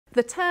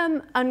The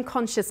term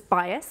unconscious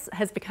bias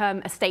has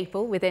become a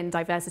staple within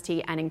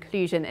diversity and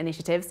inclusion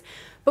initiatives,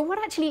 but what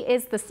actually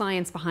is the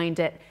science behind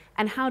it,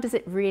 and how does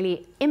it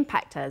really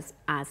impact us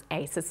as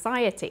a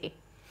society?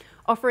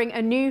 Offering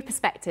a new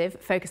perspective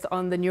focused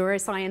on the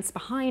neuroscience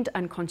behind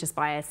unconscious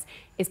bias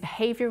is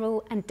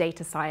behavioural and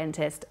data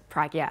scientist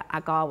Pragya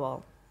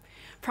Agarwal.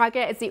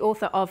 Pragya is the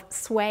author of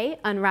Sway,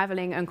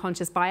 Unravelling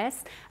Unconscious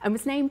Bias, and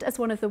was named as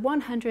one of the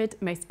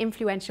 100 most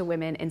influential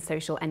women in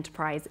social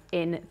enterprise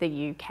in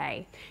the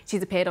UK.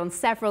 She's appeared on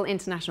several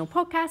international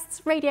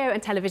podcasts, radio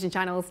and television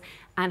channels,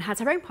 and has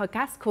her own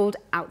podcast called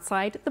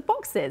Outside the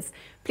Boxes.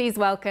 Please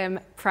welcome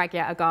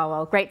Pragya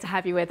Agarwal. Great to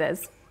have you with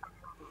us.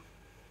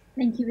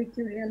 Thank you,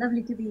 Victoria.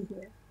 Lovely to be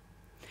here.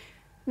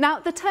 Now,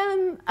 the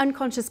term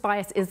unconscious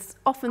bias is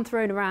often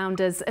thrown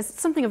around as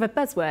something of a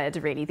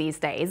buzzword, really, these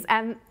days.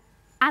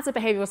 As a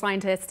behavioural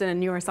scientist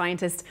and a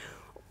neuroscientist,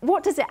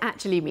 what does it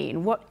actually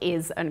mean? What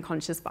is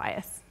unconscious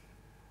bias?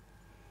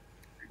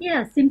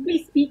 Yeah,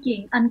 simply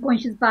speaking,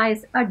 unconscious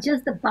bias are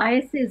just the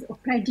biases or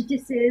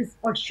prejudices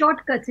or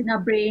shortcuts in our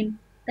brain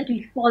that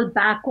we fall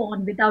back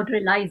on without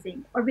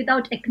realizing or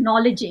without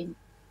acknowledging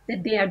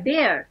that they are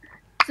there.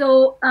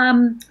 So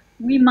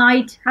we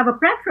might have a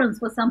preference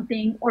for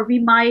something, or we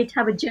might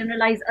have a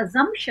generalized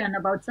assumption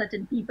about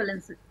certain people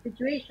and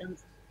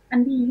situations.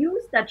 And we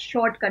use that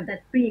shortcut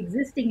that's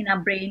pre-existing in our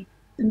brain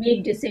to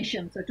make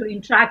decisions or to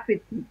interact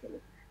with people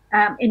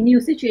in new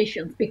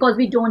situations, because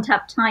we don't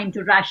have time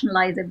to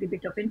rationalize every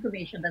bit of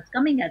information that's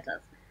coming at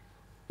us.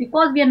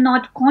 Because we are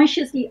not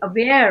consciously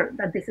aware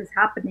that this is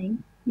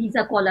happening, these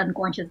are called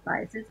unconscious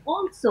biases.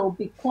 Also,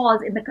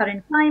 because in the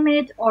current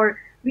climate or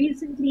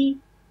recently,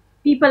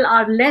 people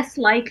are less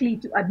likely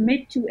to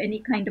admit to any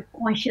kind of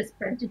conscious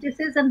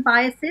prejudices and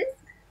biases.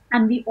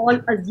 And we all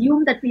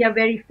assume that we are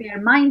very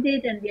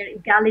fair-minded and we are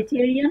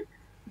egalitarian,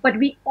 but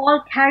we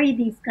all carry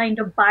these kind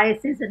of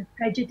biases and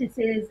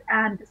prejudices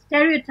and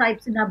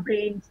stereotypes in our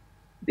brains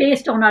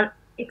based on our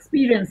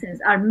experiences,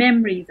 our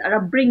memories, our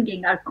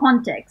upbringing, our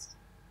context.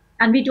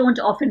 And we don't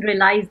often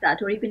realize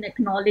that or even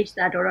acknowledge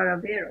that or are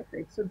aware of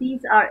it. So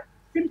these are,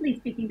 simply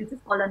speaking, this is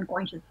called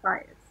unconscious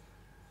bias.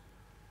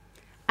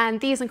 And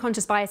these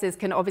unconscious biases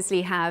can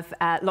obviously have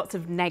lots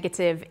of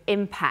negative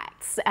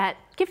impacts.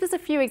 Give us a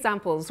few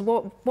examples.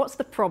 What's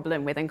the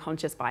problem with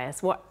unconscious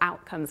bias? What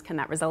outcomes can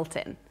that result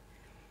in?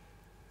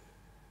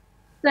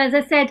 So as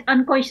I said,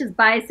 unconscious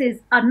biases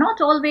are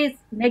not always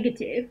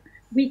negative.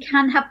 We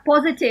can have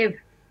positive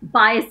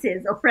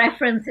biases or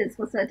preferences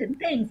for certain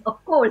things.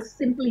 Of course,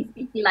 simply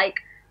speaking, like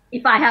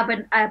if I have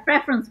a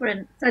preference for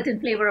a certain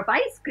flavor of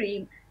ice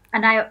cream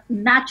and I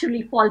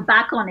naturally fall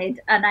back on it,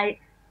 and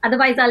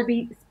otherwise I'll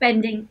be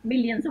spending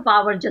millions of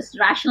hours just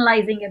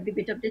rationalizing every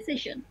bit of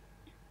decision.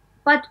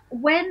 But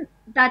when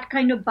that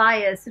kind of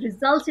bias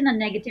results in a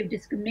negative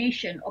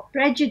discrimination or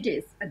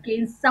prejudice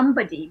against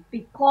somebody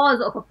because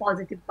of a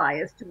positive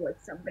bias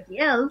towards somebody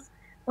else,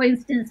 for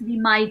instance, we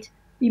might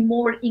be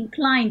more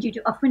inclined due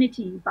to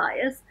affinity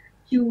bias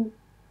to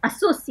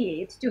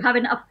associate, to have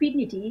an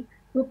affinity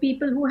for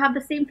people who have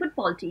the same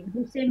football team,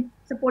 who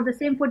support the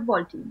same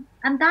football team.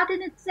 And that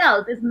in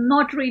itself is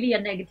not really a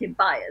negative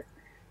bias.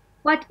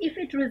 But if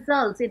it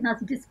results in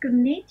us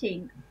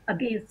discriminating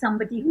against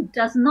somebody who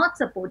does not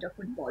support a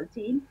football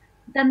team,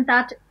 then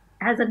that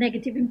has a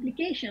negative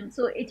implication.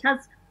 So it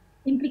has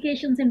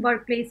implications in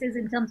workplaces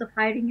in terms of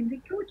hiring and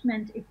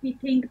recruitment. If we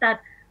think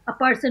that a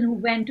person who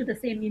went to the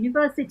same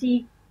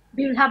university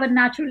will have a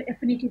natural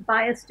affinity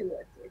bias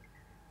towards it.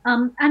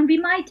 And we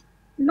might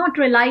not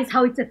realize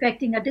how it's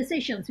affecting our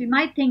decisions. We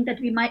might think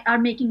that we are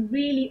making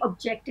really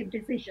objective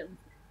decisions.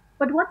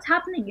 But what's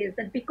happening is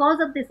that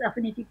because of this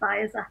affinity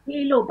bias, a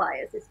halo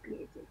bias is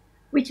created,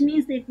 which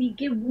means that we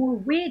give more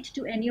weight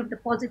to any of the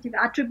positive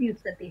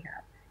attributes that they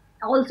have.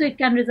 Also, it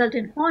can result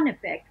in horn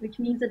effect, which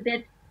means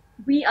that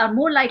we are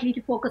more likely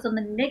to focus on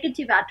the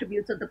negative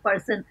attributes of the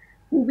person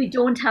who we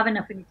don't have an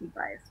affinity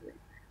bias with.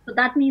 So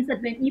that means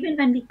that even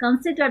when we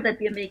consider that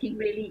we are making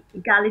really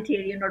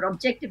egalitarian or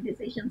objective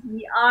decisions,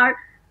 we are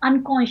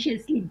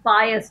unconsciously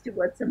biased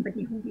towards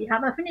somebody who we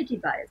have affinity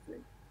bias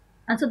with.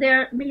 And so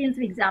there are millions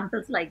of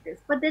examples like this.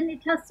 But then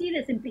it has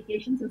serious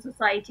implications in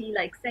society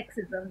like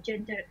sexism,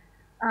 gender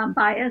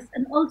bias,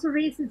 and also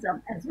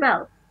racism as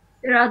well.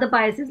 There are other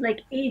biases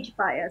like age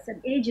bias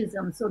and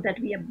ageism, so that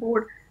we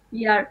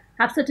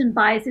have certain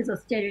biases or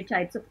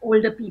stereotypes of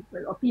older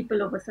people or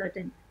people of a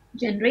certain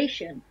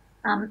generation.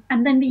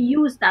 And then we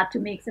use that to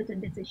make certain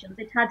decisions.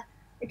 It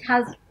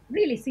has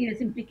really serious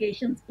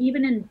implications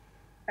even in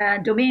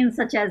domains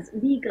such as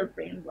legal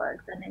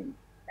frameworks and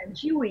in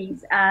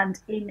juries and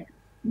in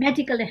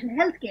medical and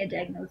healthcare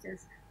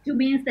diagnosis,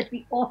 domains that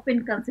we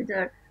often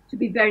consider to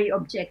be very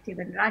objective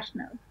and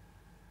rational.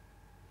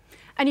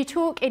 And you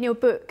talk in your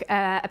book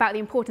about the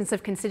importance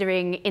of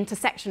considering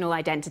intersectional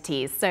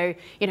identities. So,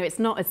 it's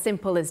not as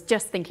simple as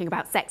just thinking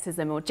about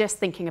sexism or just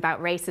thinking about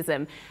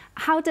racism.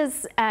 How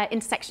does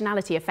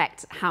intersectionality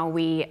affect how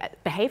we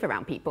behave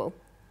around people?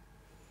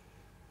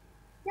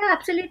 Yeah,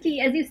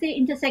 absolutely. As you say,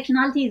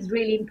 intersectionality is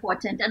really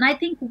important. And I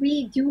think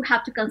we do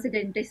have to consider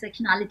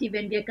intersectionality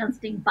when we are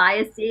considering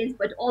biases,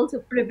 but also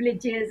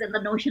privileges and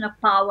the notion of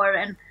power.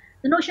 And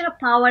the notion of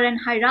power and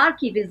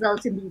hierarchy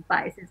results in these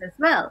biases as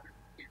well.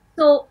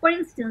 So, for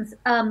instance,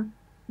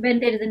 when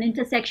there is an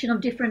intersection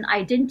of different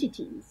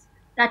identities,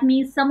 that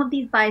means some of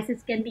these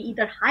biases can be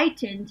either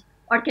heightened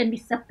or can be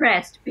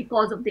suppressed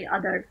because of the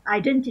other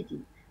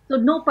identity. So,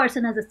 no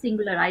person has a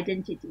singular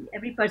identity.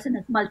 Every person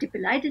has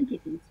multiple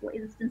identities. For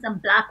instance, a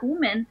black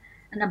woman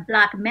and a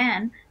black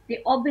man,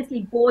 they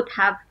obviously both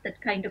have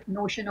that kind of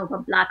notion of a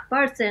black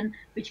person,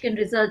 which can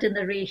result in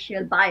the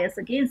racial bias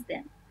against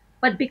them.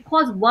 But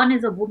because one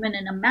is a woman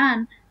and a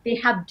man, they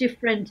have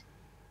different,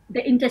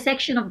 the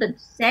intersection of the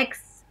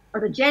sex or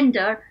the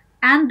gender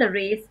and the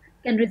race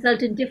can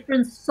result in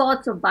different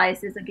sorts of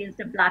biases against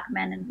a black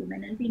man and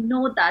women. And we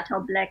know that how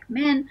black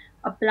men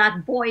or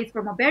black boys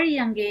from a very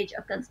young age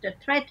are considered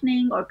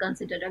threatening or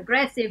considered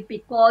aggressive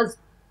because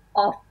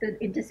of the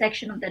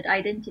intersection of that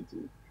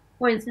identity.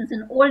 For instance,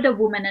 an older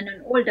woman and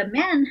an older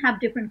man have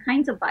different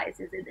kinds of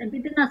biases. And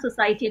within our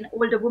society, an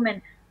older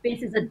woman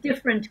faces a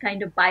different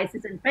kind of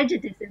biases and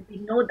prejudices. We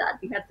know that.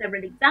 We have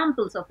several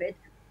examples of it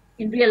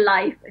in real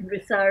life, in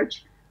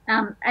research,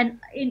 and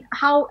in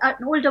how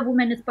an older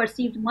woman is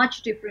perceived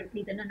much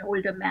differently than an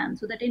older man.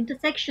 So that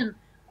intersection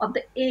of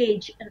the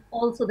age and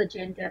also the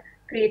gender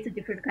creates a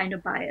different kind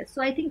of bias.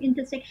 So I think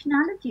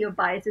intersectionality of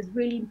bias is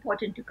really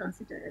important to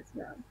consider as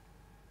well.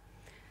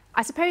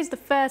 I suppose the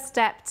first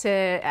step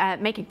to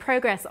making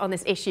progress on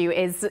this issue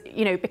is,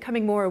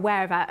 becoming more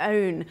aware of our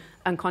own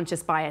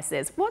unconscious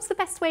biases. What's the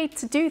best way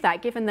to do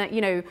that, given that,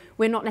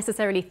 we're not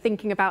necessarily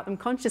thinking about them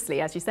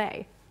consciously, as you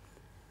say?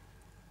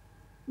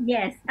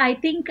 Yes, I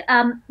think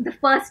the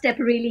first step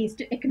really is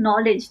to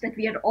acknowledge that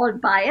we are all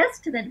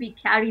biased, that we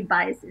carry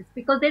biases,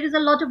 because there is a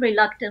lot of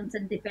reluctance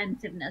and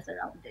defensiveness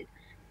around it.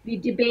 We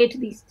debate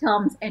these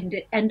terms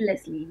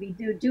endlessly. We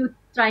do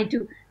try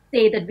to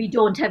say that we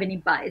don't have any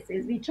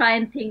biases. We try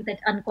and think that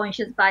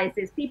unconscious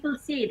biases, people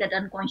say that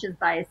unconscious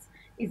bias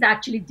is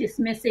actually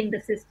dismissing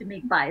the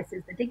systemic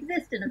biases that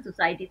exist in a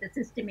society, the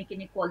systemic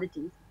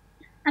inequalities.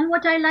 And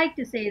what I like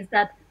to say is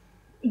that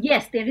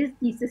yes, there is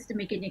these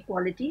systemic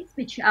inequalities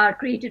which are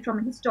created from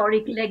a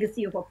historic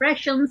legacy of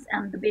oppressions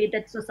and the way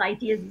that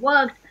society has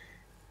worked.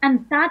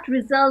 And that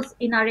results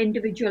in our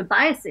individual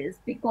biases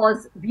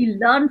because we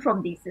learn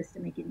from these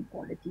systemic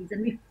inequalities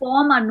and we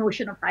form our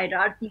notion of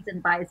hierarchies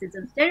and biases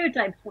and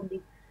stereotypes from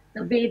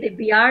the way that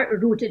we are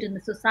rooted in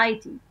the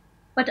society.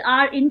 But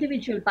our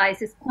individual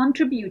biases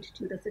contribute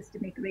to the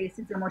systemic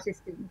racism or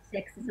systemic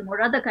sexism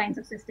or other kinds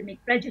of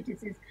systemic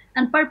prejudices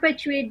and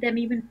perpetuate them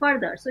even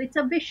further. So it's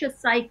a vicious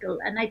cycle.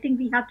 And I think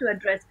we have to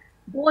address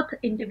both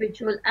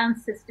individual and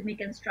systemic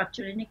and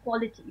structural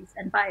inequalities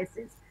and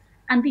biases.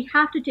 And we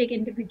have to take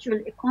individual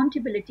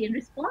accountability and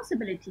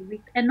responsibility. We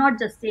cannot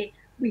just say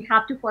we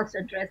have to first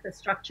address the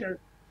structural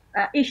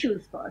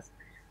issues first.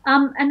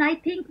 And I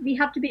think we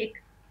have to be,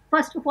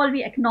 first of all,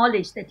 we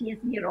acknowledge that yes,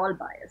 we are all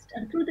biased.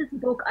 And through this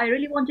book, I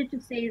really wanted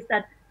to say is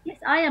that yes,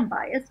 I am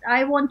biased.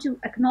 I want to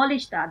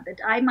acknowledge that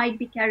I might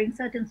be carrying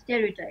certain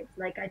stereotypes,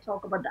 like I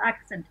talk about the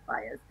accent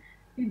bias,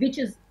 which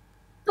is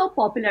so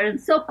popular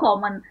and so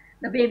common,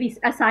 the way we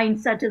assign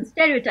certain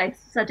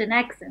stereotypes to certain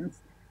accents.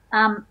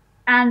 Um,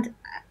 and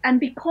and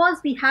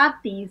because we have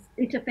these,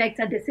 it affects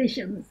our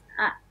decisions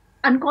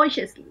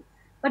unconsciously.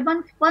 But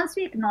once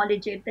we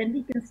acknowledge it, then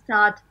we can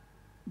start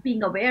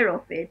being aware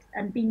of it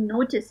and being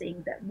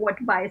noticing that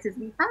what biases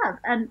we have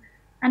and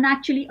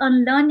actually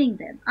unlearning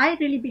them. I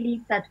really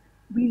believe that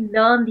we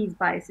learn these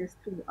biases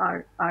through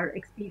our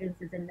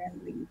experiences and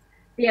memories.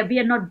 We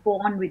are not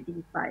born with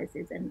these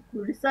biases. And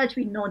through research,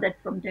 we know that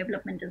from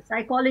developmental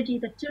psychology,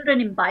 that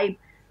children imbibe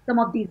some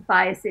of these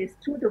biases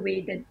through the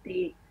way that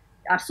they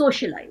are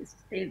socialized,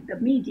 the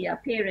media,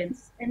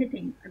 parents,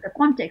 anything, the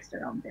context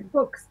around them,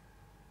 books.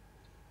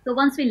 So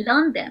once we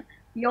learn them,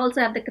 we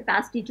also have the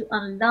capacity to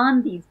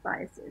unlearn these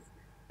biases.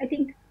 I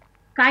think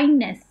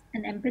kindness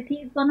and empathy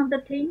is one of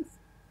the things.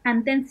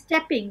 And then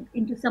stepping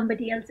into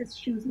somebody else's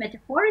shoes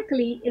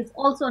metaphorically is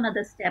also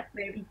another step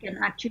where we can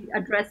actually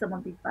address some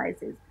of these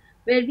biases,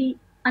 where we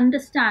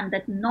understand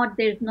that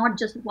there's not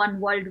just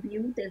one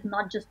worldview, there's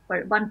not just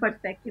one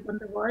perspective on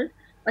the world,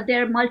 but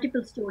there are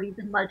multiple stories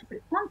and multiple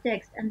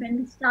contexts. And when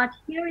we start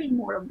hearing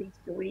more of these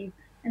stories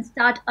and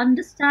start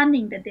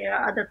understanding that there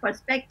are other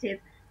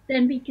perspectives,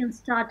 then we can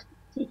start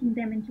taking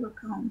them into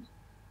account.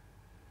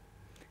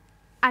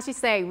 As you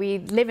say, we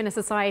live in a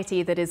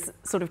society that is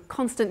sort of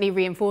constantly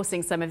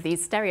reinforcing some of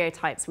these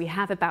stereotypes we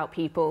have about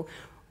people.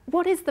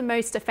 What is the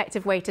most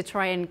effective way to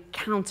try and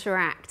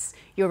counteract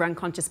your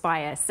unconscious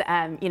bias?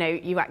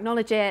 You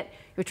acknowledge it,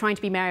 you're trying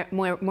to be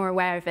more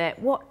aware of it.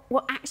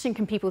 What action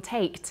can people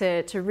take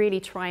to really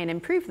try and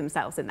improve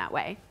themselves in that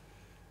way?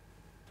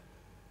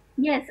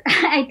 Yes,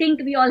 I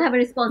think we all have a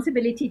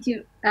responsibility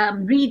to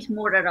read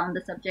more around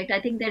the subject. I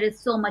think there is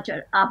so much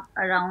up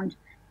around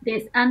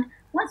this. And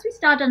once we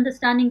start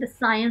understanding the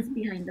science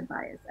behind the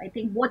bias, I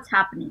think what's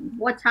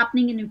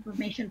happening in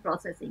information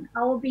processing,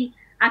 how are we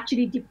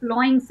actually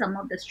deploying some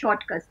of the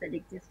shortcuts that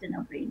exist in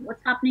our brain.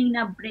 What's happening in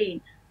our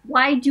brain?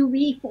 Why do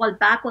we fall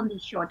back on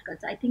these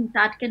shortcuts? I think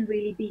that can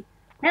really be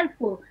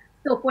helpful.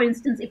 So, for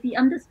instance, if we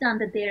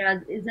understand that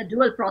is a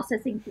dual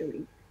processing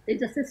theory,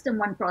 there's a system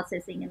one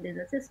processing and there's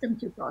a system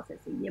two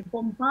processing. We are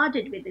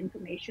bombarded with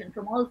information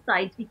from all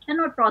sides. We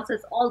cannot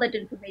process all that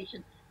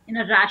information in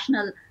a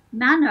rational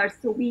manner.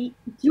 So we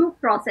do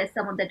process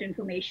some of that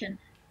information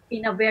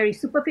in a very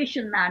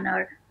superficial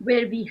manner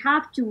where we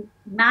have to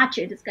match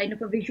it. It's kind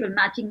of a visual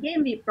matching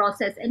game. We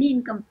process any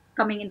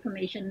incoming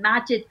information,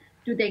 match it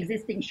to the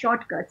existing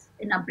shortcuts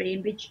in our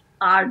brain, which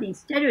are these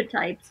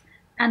stereotypes.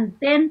 And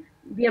then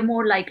we are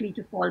more likely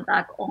to fall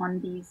back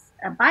on these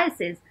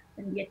biases.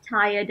 When we are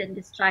tired and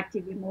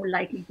distracted, we're more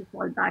likely to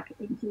fall back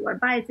into our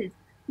biases.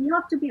 We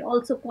have to be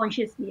also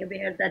consciously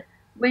aware that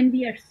when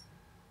we are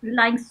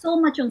relying so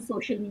much on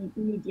social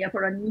media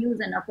for our news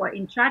and for our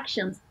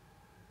interactions,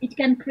 it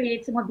can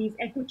create some of these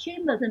echo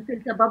chambers and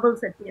filter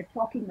bubbles that we are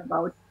talking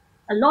about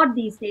a lot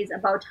these days,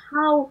 about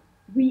how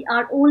we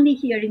are only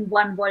hearing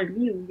one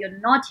worldview. You're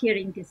not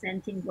hearing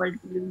dissenting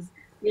worldviews.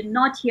 You're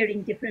not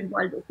hearing different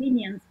world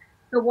opinions.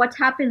 So what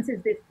happens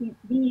is that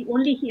we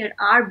only hear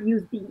our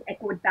views being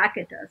echoed back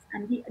at us,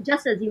 and we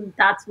just assume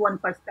that's one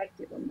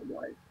perspective on the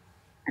world.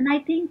 And I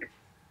think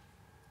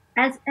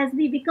as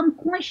we become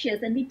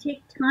conscious and we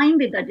take time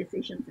with our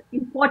decisions,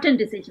 important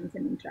decisions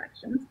and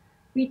interactions,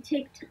 we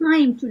take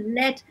time to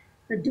let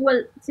the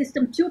dual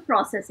system two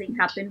processing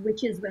happen,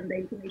 which is when the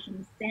information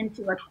is sent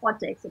to a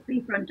cortex, a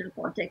prefrontal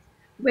cortex,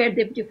 where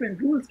the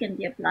different rules can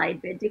be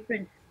applied, where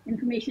different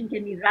information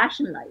can be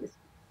rationalized.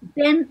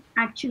 Then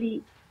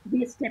actually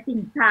we are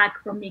stepping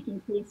back from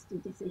making hasty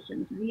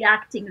decisions,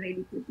 reacting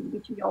really quickly,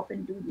 which we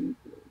often do these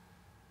days.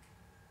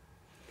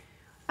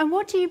 And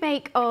what do you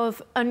make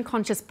of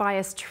unconscious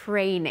bias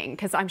training?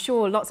 Because I'm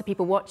sure lots of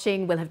people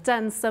watching will have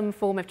done some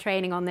form of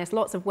training on this.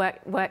 Lots of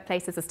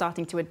workplaces are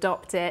starting to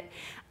adopt it.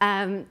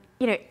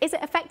 Is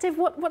it effective?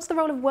 What's the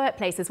role of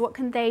workplaces? What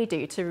can they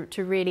do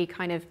to really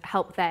kind of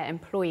help their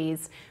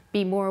employees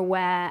be more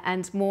aware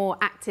and more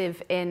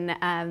active in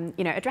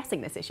addressing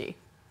this issue?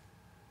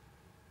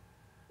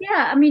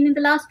 Yeah, I mean, in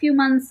the last few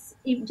months,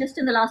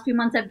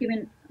 I've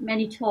given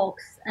many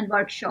talks and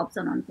workshops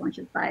on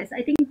unconscious bias.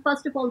 I think,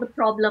 first of all, the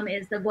problem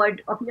is the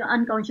word of your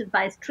unconscious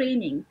bias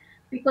training,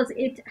 because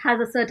it has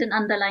a certain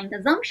underlying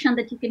assumption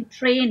that you can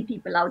train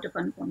people out of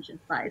unconscious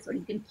bias or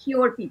you can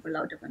cure people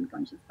out of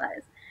unconscious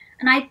bias.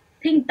 And I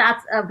think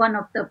that's one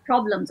of the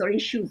problems or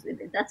issues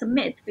with it. That's a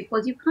myth,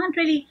 because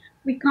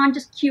we can't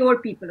just cure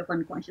people of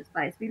unconscious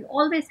bias. We'll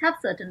always have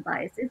certain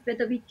biases,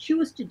 whether we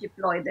choose to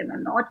deploy them or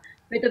not,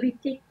 whether we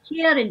take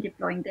care in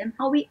deploying them.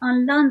 How we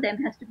unlearn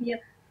them has to be a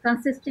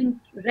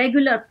consistent,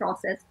 regular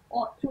process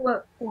or through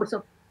a course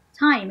of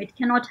time. It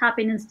cannot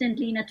happen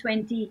instantly in a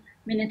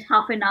 20-minute,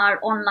 half an hour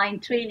online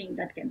training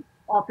that can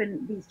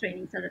often these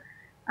trainings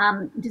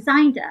are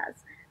designed as.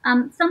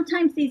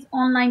 Sometimes these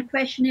online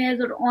questionnaires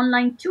or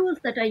online tools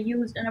that are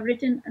used, and I've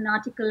written an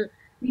article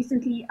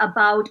recently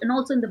about, and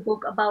also in the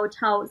book, about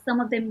how some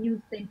of them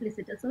use the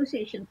implicit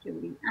association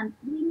theory. And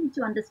people need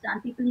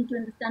to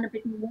understand a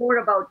bit more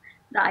about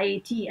the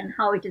IAT and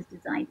how it is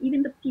designed.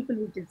 Even the people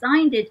who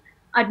designed it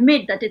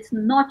admit that it's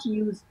not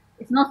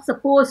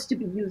supposed to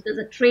be used as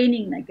a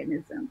training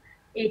mechanism.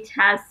 It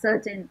has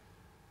certain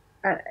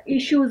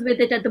issues with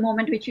it at the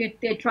moment, which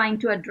they're trying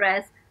to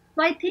address.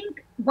 So I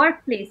think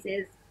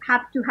workplaces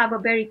have to have a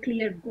very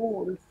clear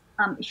goals,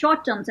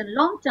 short term and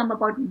long term,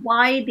 about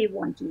why they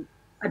want to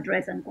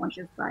address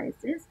unconscious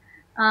biases.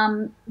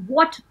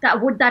 What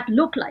would that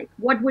look like?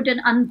 What would an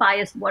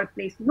unbiased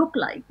workplace look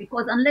like?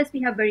 Because unless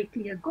we have very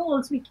clear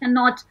goals, we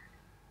cannot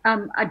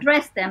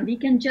address them. We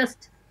can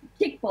just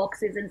tick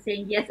boxes and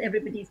saying, yes,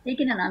 everybody's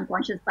taken an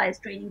unconscious bias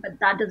training, but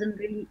that doesn't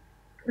really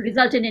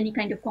result in any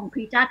kind of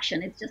concrete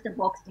action. It's just a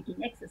box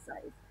ticking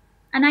exercise.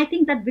 And I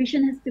think that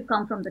vision has to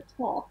come from the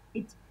top.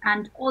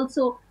 And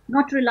also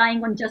not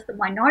relying on just the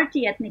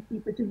minority ethnic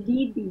people to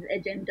lead these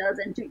agendas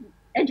and to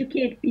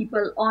educate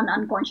people on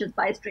unconscious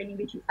bias training,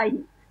 which I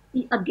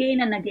see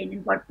again and again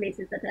in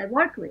workplaces that I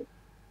work with.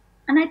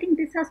 And I think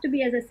this has to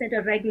be, as I said,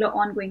 a regular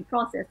ongoing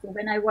process. So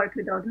when I work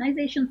with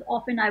organizations,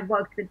 often I've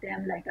worked with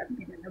them, like I've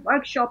been in a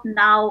workshop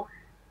now,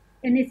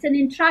 and it's an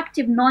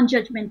interactive,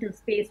 non-judgmental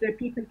space where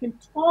people can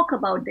talk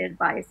about their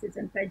biases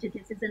and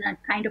prejudices in a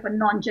kind of a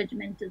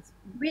non-judgmental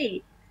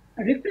way,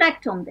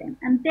 reflect on them,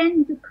 and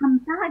then you come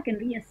back and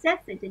reassess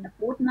it in a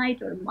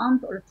fortnight or a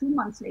month or 2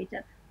 months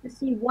later to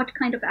see what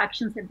kind of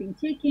actions have been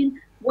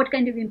taken, what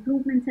kind of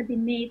improvements have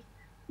been made.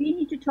 We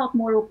need to talk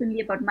more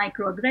openly about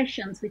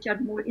microaggressions, which are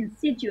more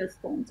insidious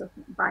forms of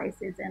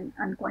biases and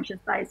unconscious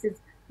biases,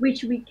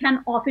 which we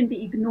can often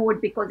be ignored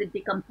because it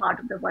becomes part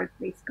of the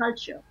workplace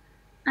culture.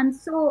 And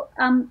so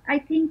I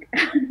think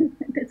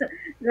there's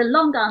a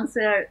long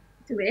answer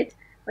to it,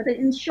 but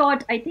in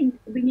short, I think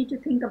we need to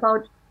think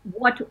about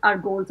what our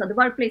goals are. The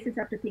workplaces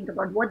have to think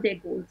about what their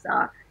goals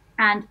are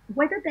and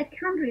whether they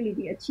can really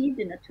be achieved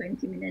in a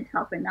 20-minute,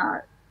 half an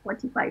hour,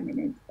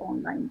 45-minute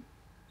online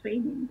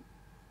training.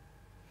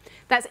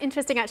 That's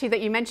interesting, actually, that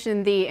you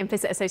mentioned the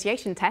implicit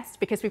association test,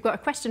 because we've got a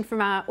question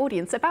from our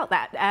audience about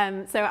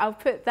that. So I'll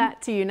put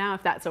that to you now,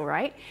 if that's all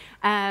right.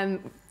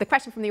 The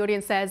question from the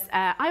audience says,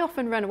 I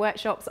often run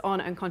workshops on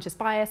unconscious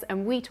bias,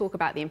 and we talk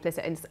about the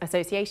implicit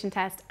association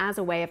test as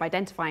a way of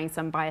identifying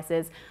some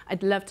biases.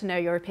 I'd love to know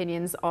your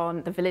opinions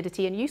on the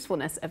validity and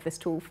usefulness of this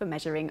tool for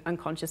measuring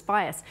unconscious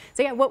bias.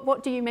 So yeah,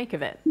 what do you make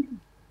of it?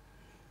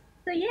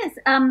 So yes,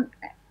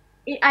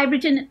 I've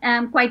written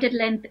quite at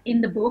length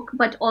in the book,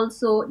 but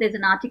also there's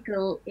an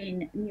article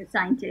in New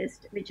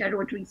Scientist, which I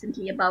wrote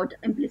recently about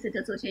implicit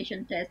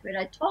association test, where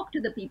I talk to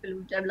the people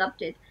who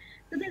developed it.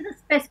 So there's a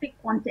specific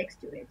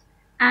context to it.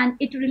 And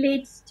it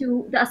relates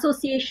to the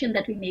association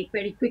that we make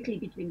very quickly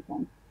between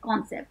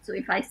concepts. So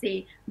if I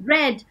say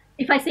red,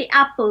 if I say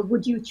apple,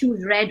 would you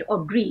choose red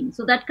or green?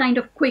 So that kind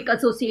of quick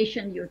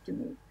association you have to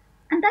make.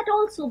 And that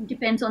also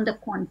depends on the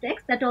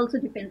context. That also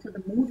depends on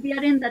the mood we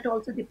are in. That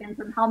also depends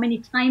on how many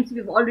times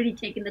we've already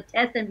taken the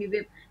test and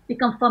we've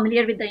become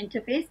familiar with the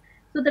interface.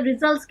 So the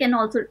results can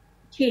also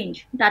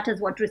change. That is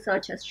what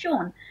research has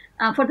shown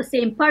for the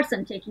same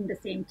person taking the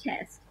same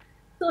test.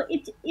 So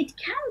it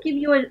can give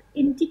you an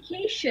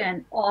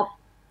indication of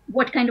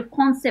what kind of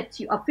concepts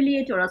you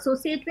affiliate or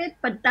associate with,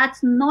 but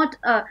that's not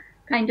a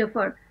kind of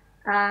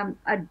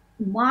a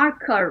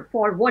marker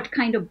for what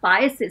kind of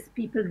biases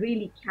people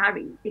really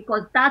carry,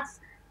 because that's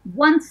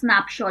one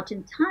snapshot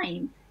in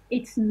time.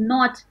 It's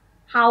not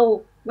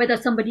how, whether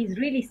somebody is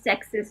really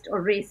sexist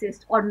or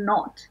racist or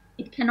not.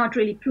 It cannot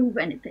really prove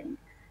anything.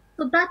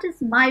 So that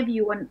is my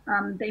view on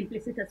the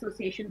implicit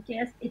association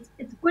test.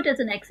 It's good as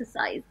an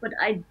exercise, but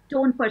I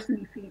don't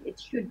personally feel it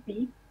should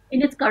be,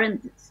 in its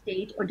current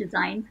state or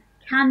design,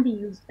 can be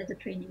used as a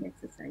training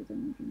exercise or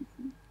anything.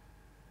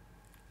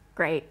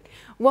 Great.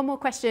 One more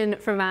question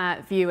from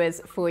our viewers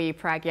for you,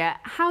 Pragya.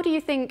 How do you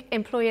think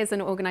employers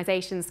and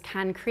organisations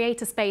can create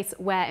a space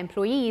where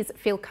employees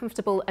feel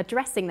comfortable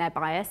addressing their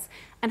bias?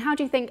 And how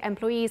do you think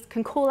employees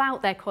can call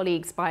out their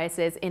colleagues'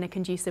 biases in a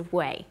conducive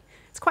way?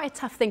 It's quite a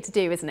tough thing to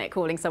do, isn't it,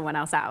 calling someone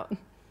else out?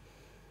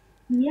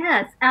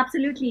 Yes,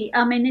 absolutely.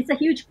 I mean, it's a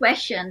huge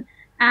question.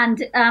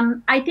 And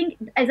I think,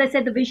 as I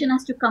said, the vision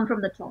has to come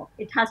from the top.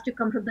 It has to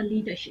come from the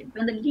leadership.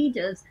 When the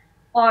leaders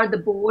or the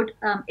board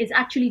is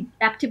actually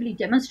actively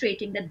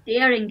demonstrating that they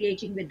are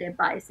engaging with their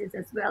biases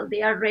as well.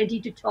 They are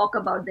ready to talk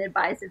about their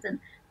biases and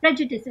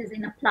prejudices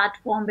in a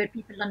platform where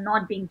people are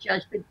not being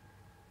judged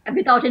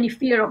without any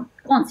fear of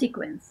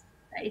consequence,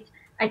 right?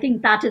 I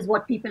think that is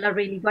what people are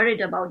really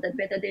worried about, that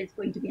whether there's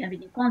going to be any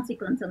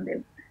consequence on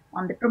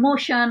the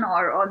promotion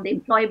or on the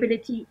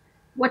employability,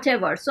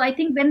 whatever. So I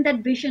think when that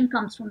vision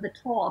comes from the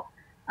top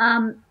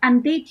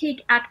and they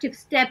take active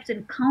steps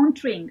in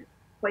countering,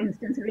 for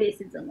instance,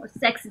 racism or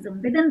sexism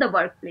within the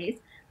workplace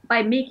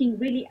by making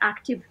really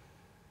active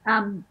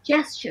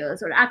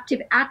gestures or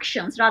active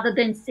actions, rather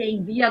than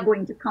saying we are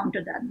going to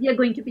counter that, we are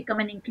going to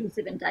become an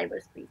inclusive and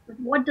diverse space. But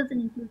what does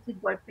an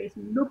inclusive workplace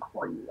look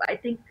for you? I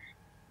think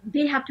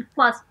they have to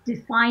first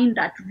define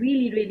that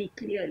really, really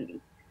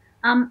clearly.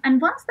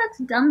 And once that's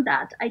done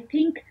that, I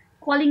think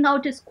calling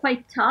out is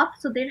quite tough.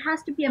 So there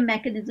has to be a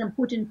mechanism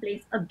put in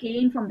place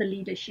again from the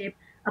leadership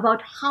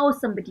about how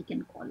somebody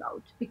can call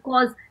out.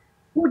 Because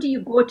who do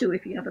you go to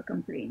if you have a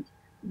complaint?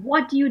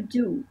 What do you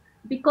do?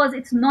 Because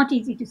it's not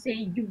easy to say,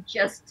 you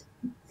just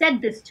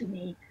said this to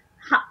me,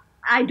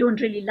 I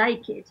don't really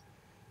like it.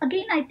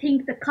 Again, I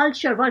think the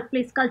culture,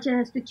 workplace culture,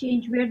 has to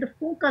change, where the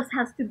focus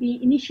has to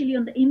be initially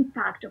on the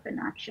impact of an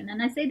action.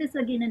 And I say this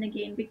again and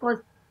again because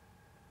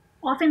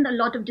often a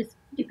lot of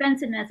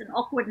defensiveness and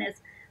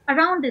awkwardness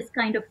around this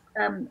kind of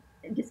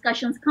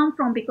discussions come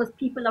from because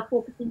people are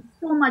focusing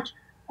so much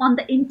on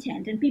the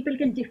intent, and people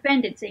can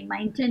defend it saying my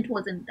intent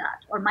wasn't that,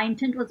 or my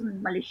intent wasn't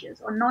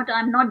malicious, or not,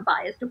 I'm not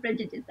biased or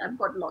prejudiced. I've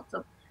got lots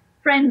of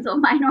friends or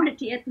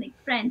minority ethnic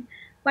friends.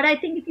 But I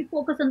think if you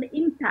focus on the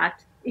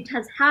impact it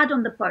has had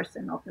on the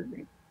person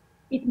opposite,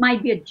 it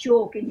might be a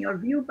joke in your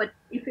view, but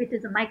if it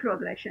is a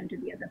microaggression to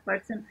the other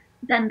person,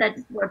 then that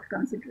is worth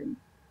considering.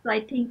 So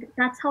I think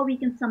that's how we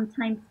can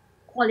sometimes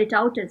call it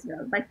out as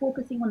well, by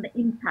focusing on the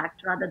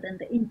impact rather than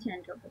the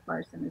intent of the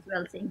person as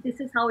well, saying this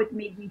is how it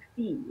made me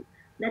feel.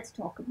 Let's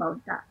talk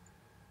about that.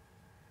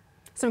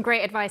 Some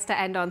great advice to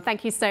end on.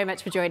 Thank you so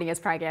much for joining us,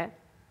 Pragya.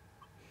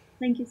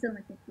 Thank you so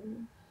much, Victoria.